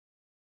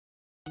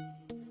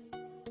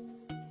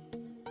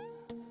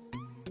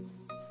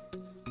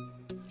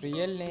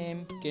Real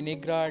name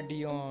Kinigra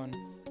Deon.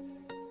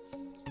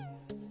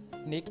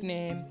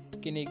 Nickname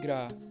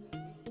Kinigra.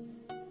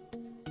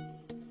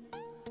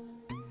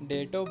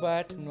 Date of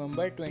birth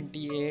November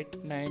 28,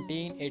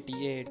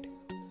 1988.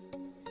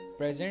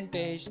 Present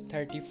age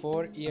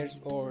 34 years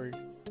old.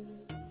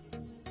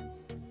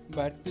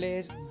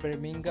 Birthplace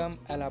Birmingham,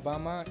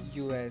 Alabama,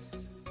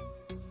 US.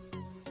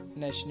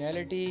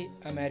 Nationality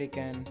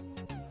American.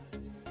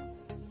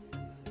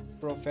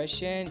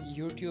 Profession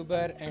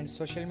YouTuber and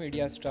social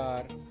media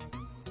star.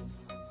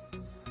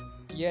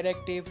 Year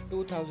active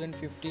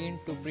 2015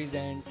 to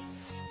present.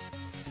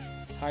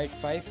 Height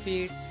 5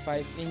 feet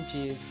 5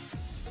 inches.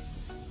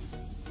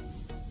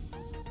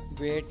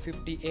 Weight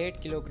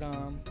 58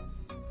 kg.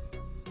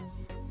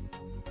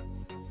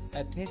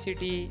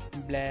 Ethnicity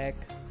Black.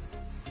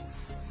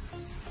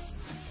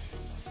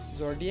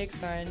 Zodiac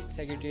sign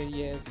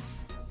Sagittarius.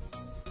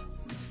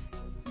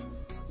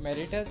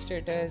 Marital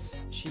status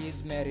she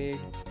is married.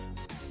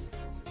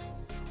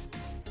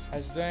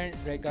 Husband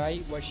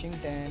Regai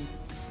Washington.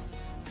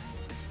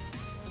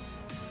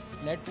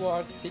 Net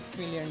worth $6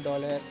 million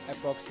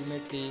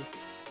approximately.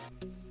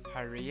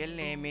 Her real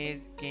name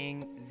is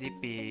King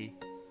Zippy.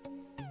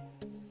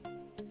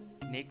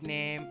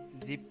 Nickname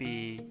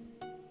Zippy.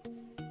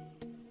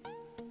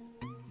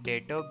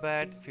 Date of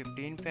birth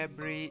 15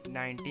 February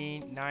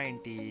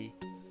 1990.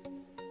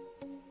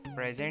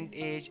 Present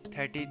age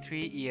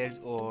 33 years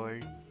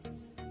old.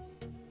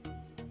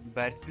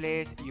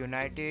 Birthplace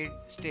United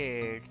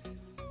States.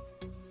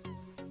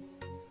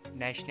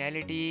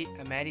 Nationality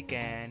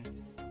American.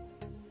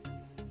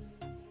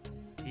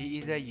 He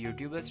is a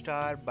YouTuber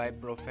star by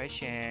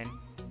profession.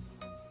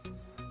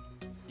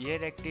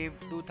 Year active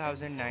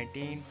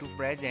 2019 to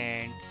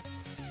present.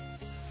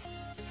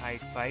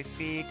 Height 5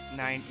 feet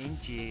 9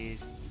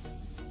 inches.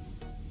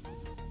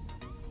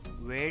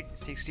 Weight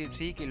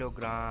 63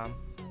 kg.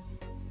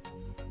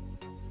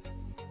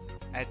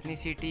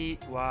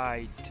 Ethnicity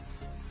white.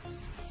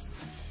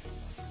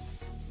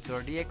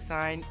 Zodiac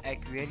sign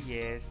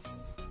Aquarius.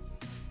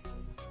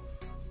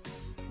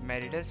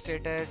 Marital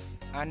status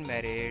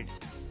unmarried.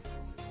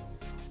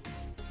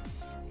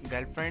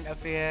 Girlfriend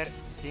affair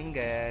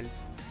single.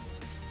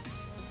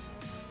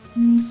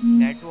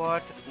 Net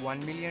worth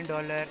 $1 million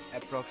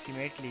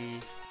approximately.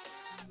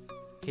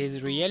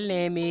 His real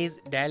name is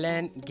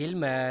Dylan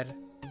Gilmer.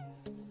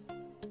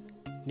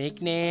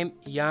 Nickname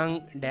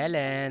Young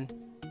Dylan.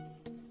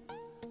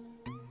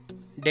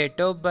 Date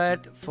of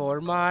birth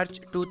 4 March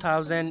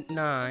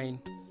 2009.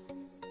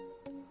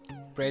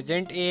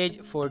 Present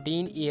age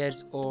 14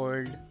 years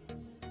old.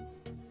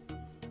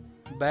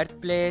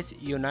 Birthplace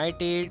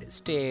United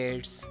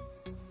States.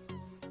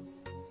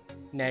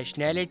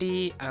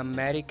 Nationality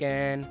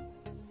American.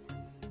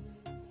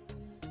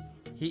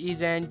 He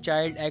is an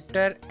child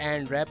actor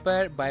and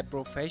rapper by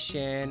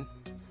profession.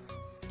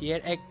 Year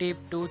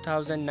active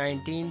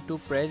 2019 to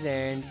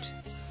present.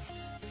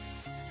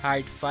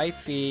 Height 5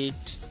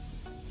 feet.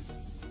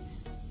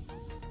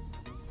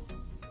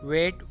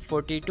 Weight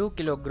 42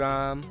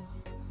 kg.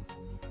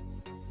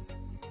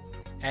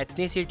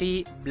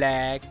 Ethnicity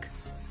Black.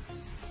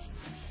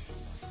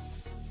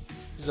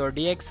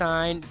 Zodiac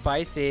sign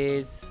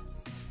Pisces.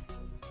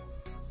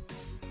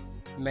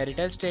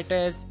 Marital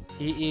status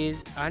he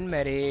is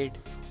unmarried.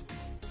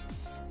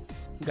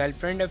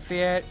 Girlfriend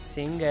affair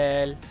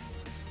single.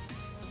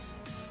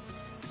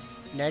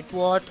 Net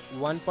worth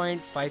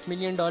 $1.5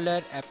 million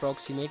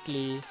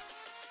approximately.